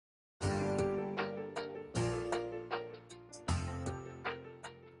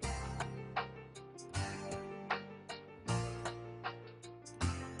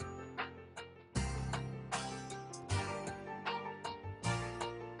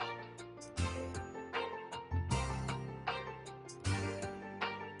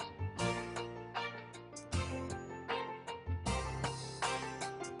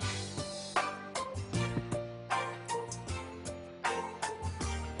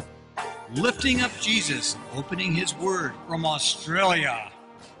Lifting Up Jesus, opening his word from Australia,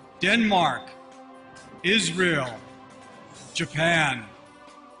 Denmark, Israel, Japan,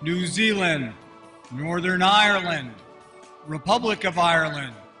 New Zealand, Northern Ireland, Republic of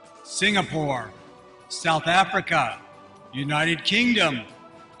Ireland, Singapore, South Africa, United Kingdom,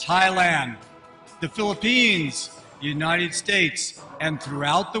 Thailand, the Philippines, United States, and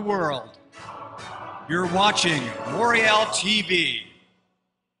throughout the world. You're watching Moriel TV.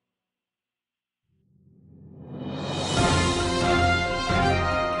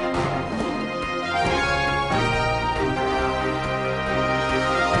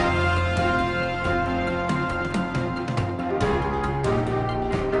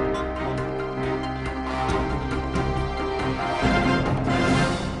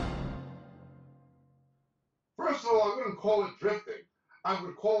 First of all, I wouldn't call it drifting. I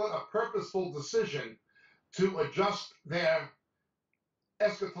would call it a purposeful decision to adjust their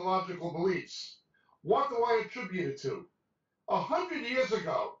eschatological beliefs. What do I attribute it to? 100 years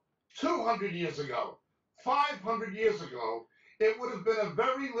ago, 200 years ago, 500 years ago, it would have been a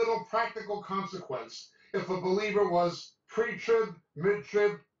very little practical consequence if a believer was pre-trib,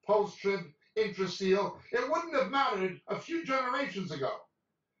 mid-trib, post-trib, intra-seal. It wouldn't have mattered a few generations ago.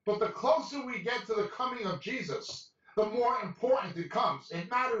 But the closer we get to the coming of Jesus, the more important it comes. It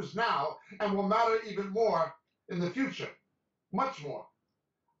matters now and will matter even more in the future, much more.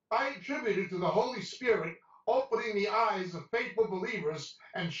 I attribute it to the Holy Spirit opening the eyes of faithful believers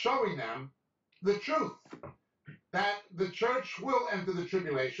and showing them the truth, that the church will enter the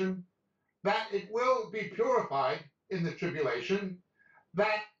tribulation, that it will be purified in the tribulation,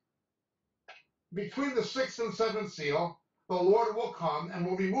 that between the sixth and seventh seal, the Lord will come and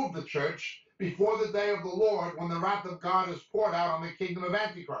will remove the church before the day of the Lord when the wrath of God is poured out on the kingdom of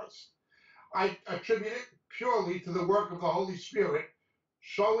Antichrist. I attribute it purely to the work of the Holy Spirit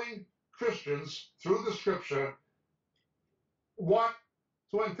showing Christians through the scripture what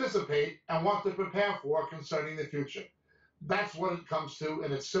to anticipate and what to prepare for concerning the future. That's what it comes to,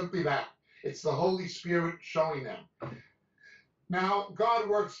 and it's simply that. It's the Holy Spirit showing them. Now, God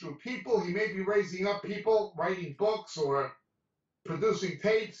works through people. He may be raising up people, writing books or producing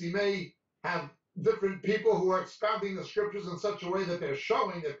tapes. He may have different people who are expounding the scriptures in such a way that they're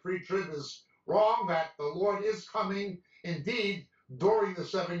showing that pre-trib is wrong, that the Lord is coming indeed during the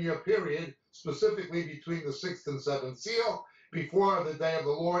 7-year period, specifically between the sixth and seventh seal, before the day of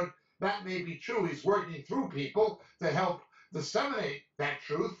the Lord. That may be true. He's working through people to help disseminate that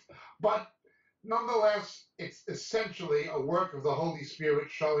truth, but nonetheless, it's essentially a work of the Holy Spirit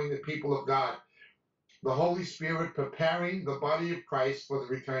showing the people of God. The Holy Spirit preparing the body of Christ for the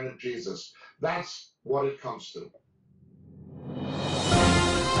return of Jesus. That's what it comes to.